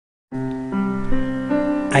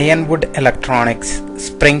Ironwood Electronics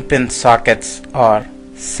spring pin sockets are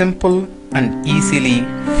simple and easily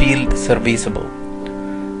field serviceable.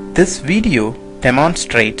 This video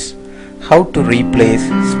demonstrates how to replace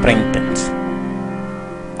spring pins.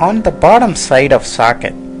 On the bottom side of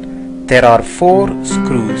socket, there are 4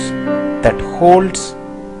 screws that holds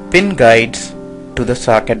pin guides to the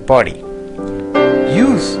socket body.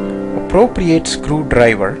 Use appropriate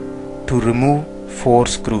screwdriver to remove 4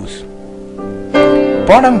 screws.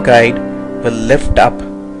 Bottom guide will lift up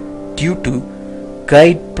due to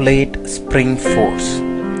guide plate spring force.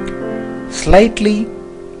 Slightly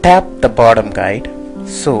tap the bottom guide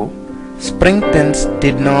so spring pins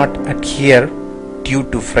did not adhere due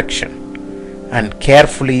to friction, and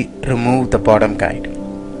carefully remove the bottom guide.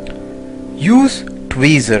 Use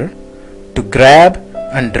tweezer to grab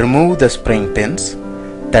and remove the spring pins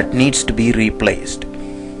that needs to be replaced.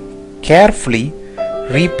 Carefully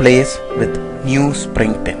replace with new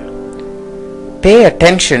spring pin. Pay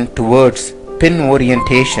attention towards pin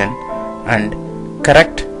orientation and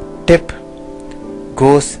correct tip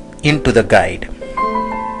goes into the guide.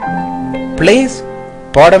 Place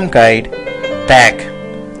bottom guide back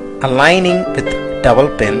aligning with double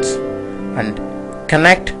pins and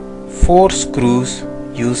connect 4 screws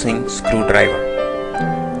using screwdriver.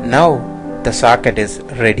 Now the socket is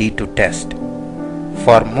ready to test.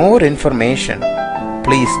 For more information,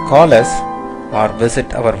 please call us or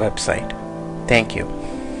visit our website. Thank you.